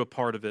just read you a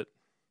part of it.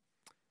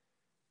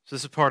 So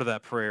this is part of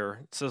that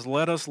prayer. It says,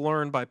 "Let us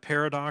learn by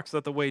paradox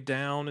that the way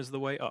down is the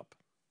way up,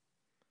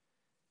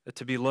 that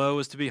to be low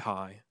is to be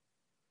high,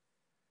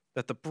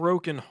 that the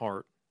broken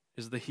heart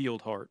is the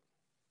healed heart,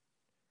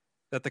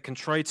 that the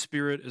contrite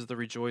spirit is the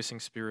rejoicing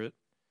spirit,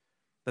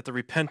 that the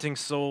repenting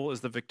soul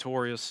is the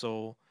victorious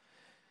soul,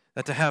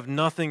 that to have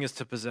nothing is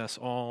to possess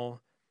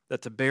all,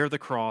 that to bear the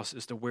cross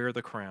is to wear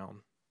the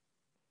crown,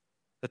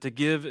 that to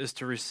give is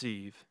to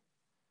receive,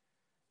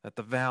 that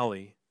the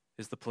valley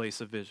is the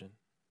place of vision."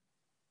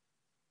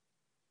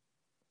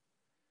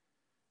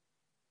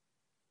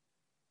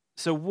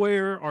 So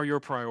where are your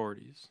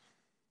priorities?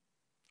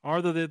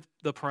 Are they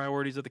the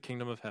priorities of the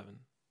kingdom of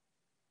heaven?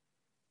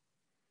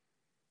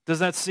 Does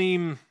that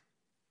seem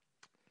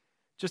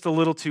just a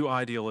little too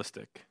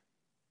idealistic?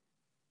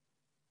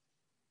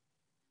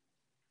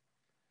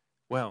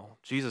 Well,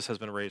 Jesus has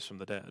been raised from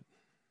the dead.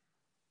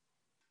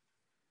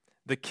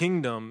 The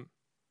kingdom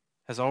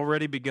has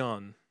already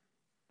begun,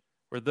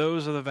 where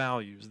those are the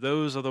values,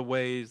 those are the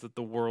ways that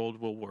the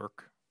world will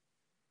work.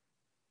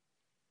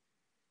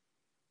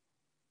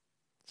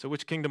 So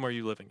which kingdom are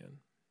you living in?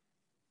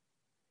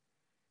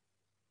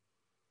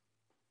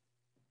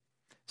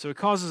 So it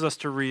causes us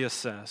to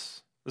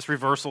reassess. This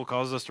reversal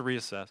causes us to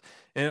reassess.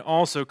 And it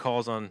also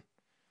calls on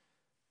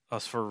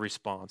us for a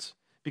response.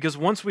 Because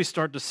once we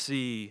start to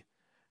see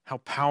how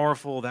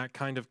powerful that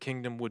kind of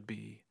kingdom would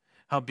be,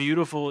 how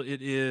beautiful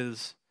it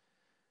is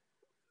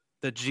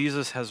that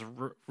Jesus has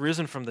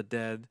risen from the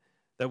dead,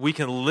 that we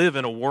can live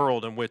in a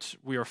world in which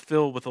we are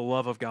filled with the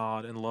love of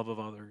God and love of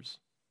others,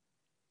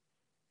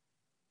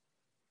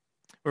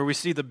 where we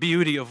see the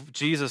beauty of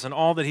Jesus and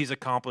all that he's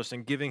accomplished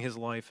in giving his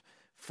life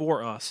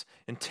for us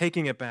and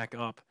taking it back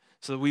up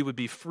so that we would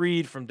be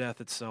freed from death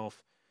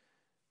itself,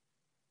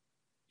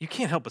 you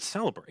can't help but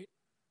celebrate.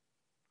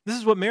 This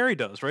is what Mary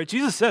does, right?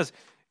 Jesus says,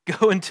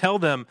 go and tell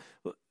them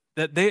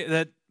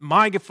that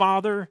my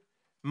Father,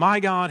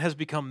 my God, has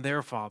become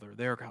their Father,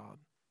 their God.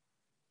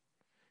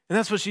 And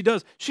that's what she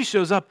does. She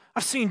shows up.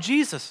 I've seen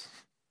Jesus.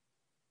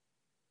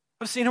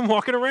 I've seen him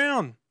walking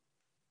around.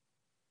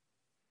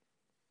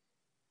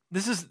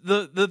 This is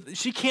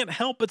she can't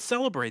help but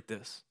celebrate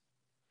this.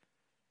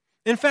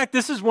 In fact,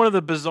 this is one of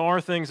the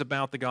bizarre things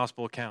about the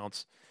gospel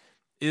accounts,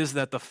 is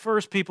that the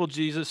first people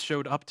Jesus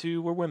showed up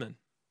to were women.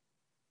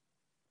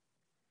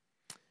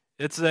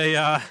 It's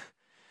a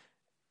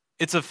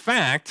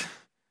fact,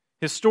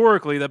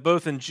 historically, that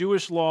both in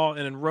Jewish law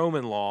and in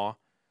Roman law,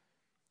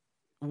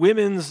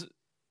 women's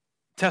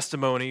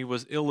testimony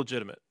was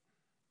illegitimate.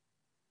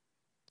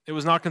 It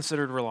was not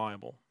considered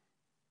reliable.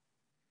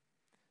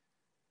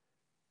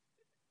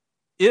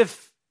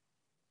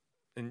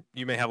 And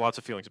you may have lots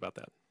of feelings about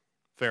that.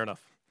 Fair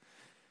enough.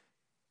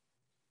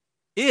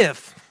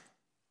 If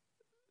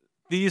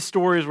these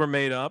stories were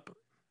made up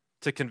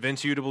to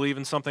convince you to believe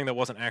in something that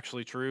wasn't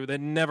actually true, they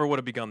never would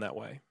have begun that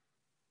way.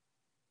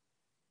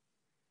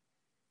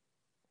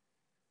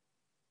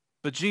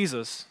 But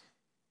Jesus,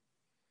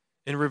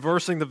 in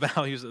reversing the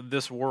values of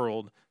this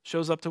world,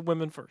 shows up to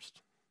women first.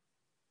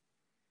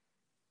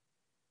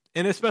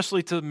 And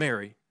especially to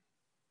Mary.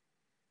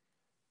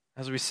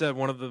 As we said,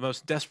 one of the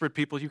most desperate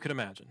people you could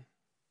imagine.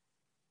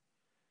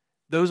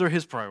 Those are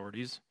his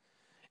priorities.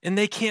 And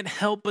they can't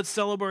help but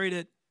celebrate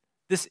it.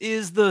 This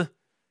is the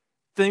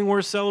thing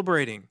we're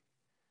celebrating.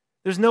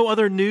 There's no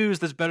other news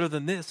that's better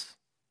than this.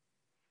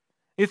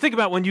 You think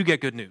about when you get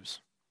good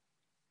news.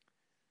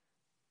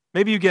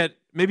 Maybe you get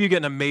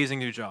an amazing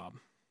new job.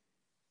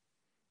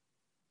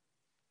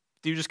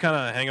 Do you just kind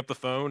of hang up the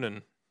phone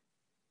and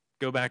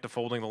go back to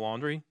folding the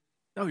laundry?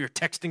 No, you're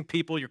texting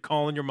people, you're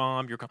calling your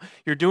mom,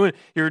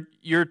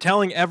 you're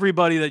telling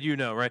everybody that you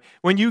know, right?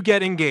 When you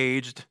get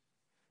engaged,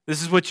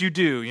 this is what you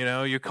do,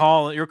 you're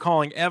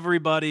calling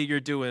everybody, you're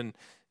doing,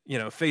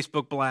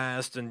 Facebook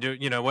blast and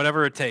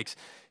whatever it takes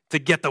to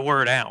get the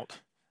word out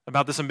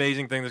about this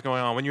amazing thing that's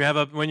going on.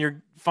 When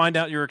you find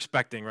out you're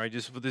expecting, right?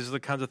 These are the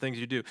kinds of things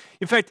you do.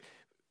 In fact,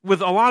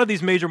 with a lot of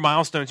these major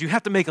milestones, you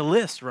have to make a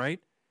list, right?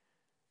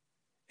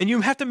 And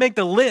you have to make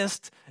the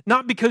list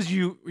not because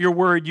you're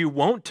worried you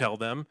won't tell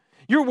them.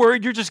 You're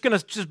worried you're just going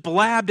to just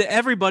blab to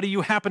everybody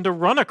you happen to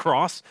run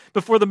across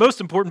before the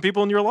most important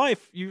people in your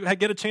life. You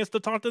get a chance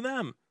to talk to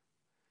them.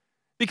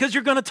 Because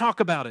you're going to talk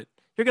about it.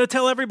 You're going to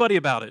tell everybody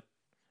about it.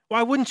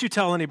 Why wouldn't you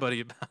tell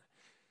anybody about it?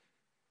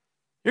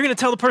 You're going to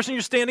tell the person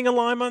you're standing in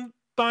line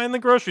buying the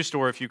grocery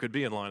store, if you could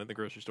be in line at the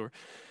grocery store,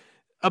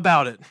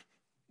 about it.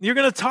 You're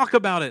going to talk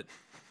about it.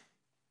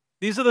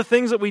 These are the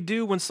things that we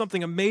do when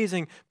something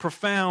amazing,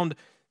 profound,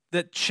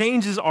 that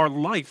changes our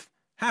life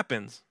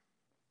happens.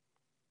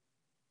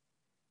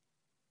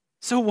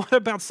 So what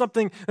about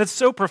something that's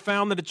so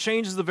profound that it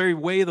changes the very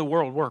way the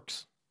world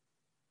works?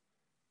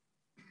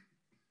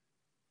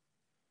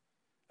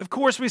 Of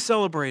course we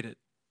celebrate it.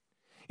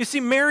 You see,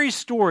 Mary's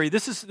story,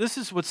 this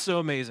is what's so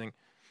amazing.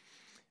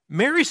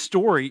 Mary's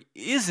story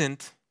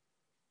isn't,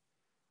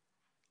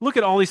 look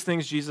at all these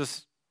things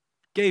Jesus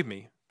gave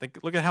me.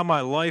 Look at how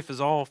my life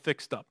is all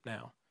fixed up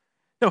now.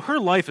 No, her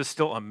life is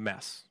still a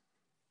mess.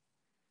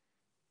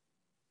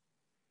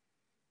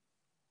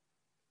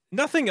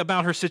 Nothing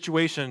about her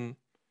situation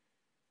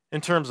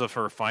in terms of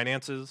her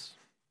finances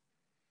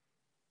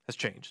has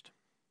changed.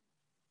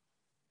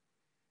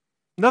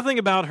 Nothing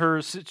about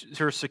her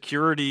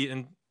security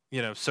and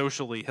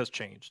socially has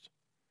changed.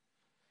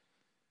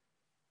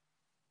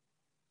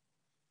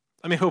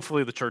 I mean,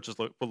 hopefully the churches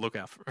will look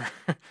out for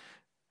her.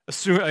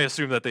 I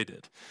assume that they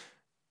did.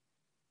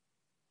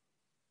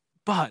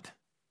 But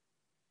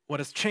what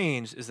has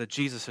changed is that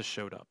Jesus has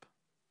showed up.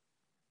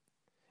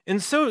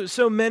 And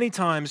so many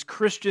times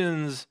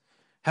Christians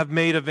have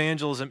made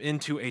evangelism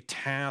into a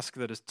task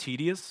that is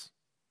tedious.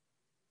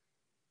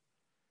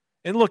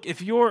 And look,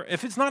 if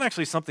it's not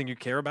actually something you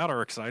care about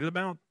or excited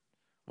about,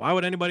 why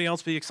would anybody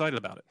else be excited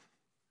about it?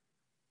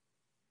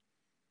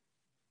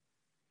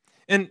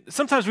 And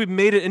sometimes we've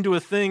made it into a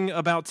thing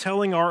about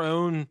telling our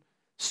own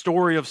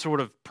story of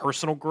sort of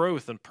personal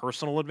growth and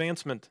personal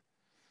advancement.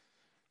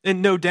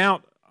 And no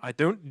doubt,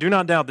 do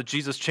not doubt that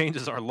Jesus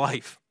changes our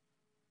life.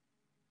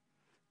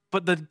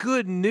 But the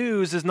good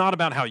news is not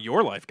about how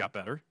your life got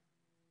better.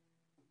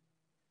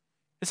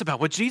 It's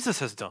about what Jesus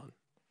has done.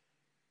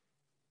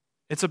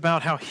 It's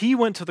about how he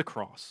went to the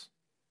cross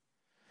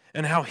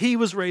and how he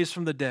was raised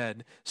from the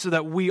dead so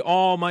that we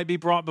all might be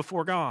brought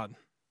before God.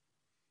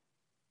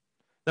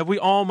 That we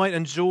all might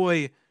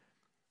enjoy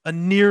a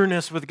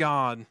nearness with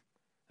God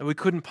that we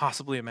couldn't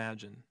possibly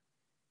imagine.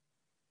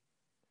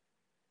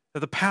 That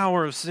the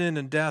power of sin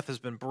and death has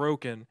been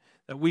broken,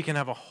 that we can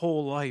have a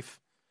whole life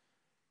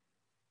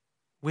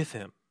with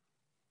him.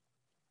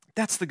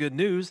 That's the good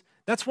news.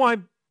 That's why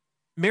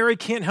Mary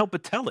can't help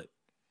but tell it.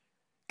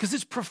 Because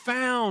it's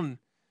profound.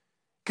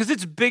 Because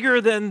it's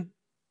bigger than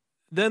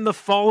the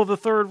fall of the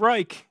Third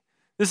Reich.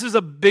 This is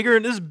bigger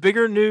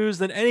news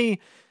than any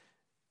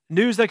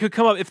news that could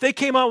come up. If they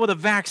came out with a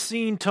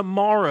vaccine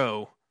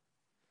tomorrow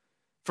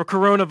for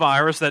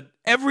coronavirus that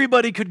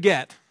everybody could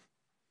get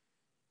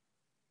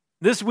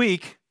this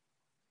week,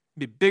 it'd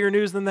be bigger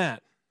news than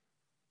that.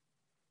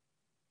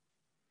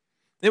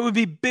 It would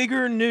be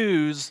bigger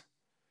news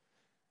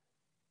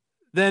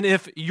than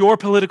if your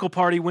political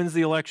party wins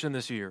the election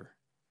this year.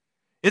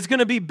 It's going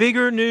to be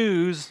bigger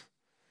news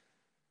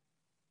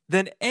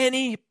than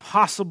any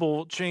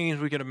possible change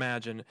we could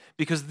imagine,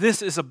 because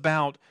this is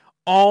about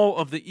all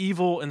of the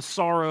evil and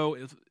sorrow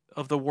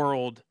of the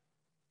world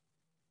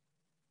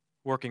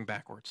working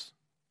backwards.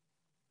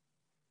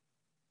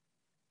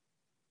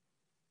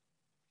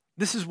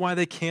 This is why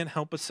they can't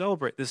help but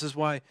celebrate. This is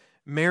why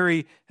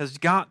Mary has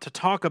got to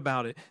talk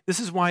about it. This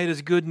is why it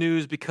is good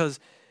news,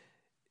 because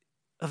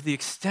of the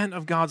extent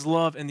of God's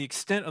love and the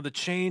extent of the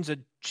change that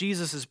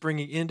Jesus is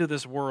bringing into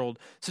this world.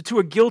 So to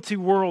a guilty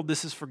world,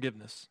 this is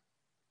forgiveness.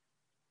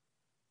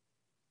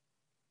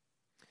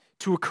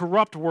 To a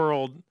corrupt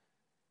world,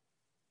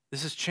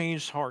 this has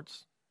changed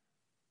hearts.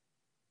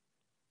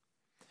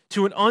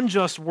 To an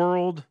unjust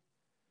world,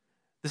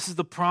 this is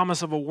the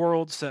promise of a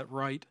world set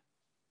right.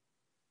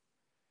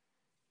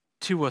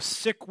 To a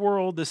sick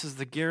world, this is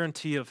the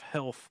guarantee of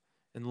health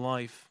and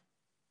life.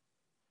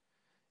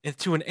 And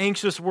to an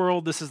anxious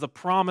world, this is the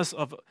promise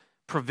of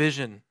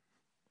provision.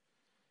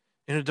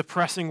 In a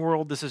depressing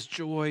world, this is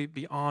joy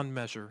beyond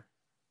measure.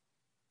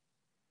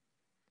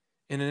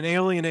 In an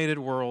alienated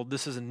world,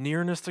 this is a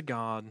nearness to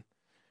God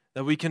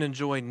that we can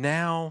enjoy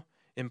now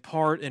in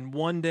part, and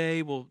one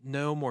day we'll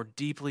know more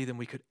deeply than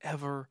we could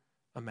ever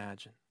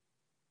imagine.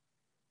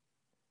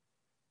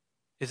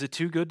 Is it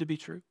too good to be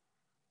true?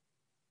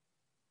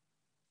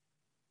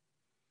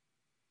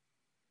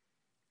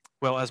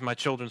 Well, as my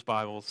children's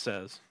Bible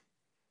says,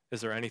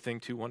 is there anything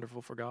too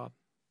wonderful for God?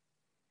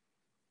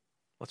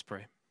 Let's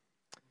pray.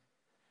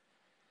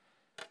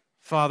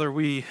 Father,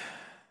 we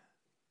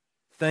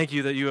thank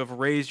you that you have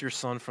raised your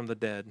Son from the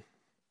dead,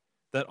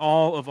 that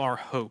all of our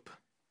hope,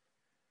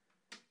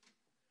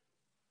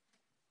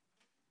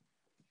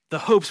 the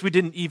hopes we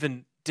didn't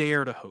even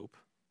dare to hope,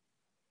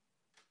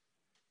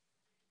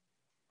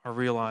 are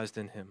realized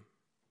in him.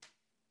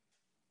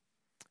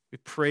 We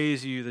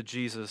praise you that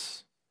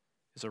Jesus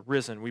is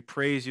arisen. We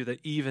praise you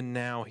that even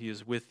now he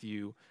is with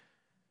you.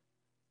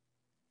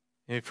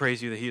 And we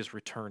praise you that he is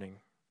returning.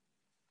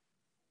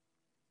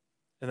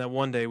 And that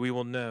one day we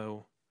will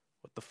know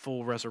what the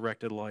full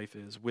resurrected life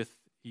is with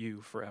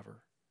you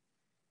forever.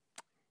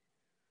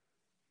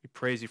 We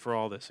praise you for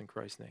all this in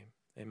Christ's name.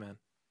 Amen.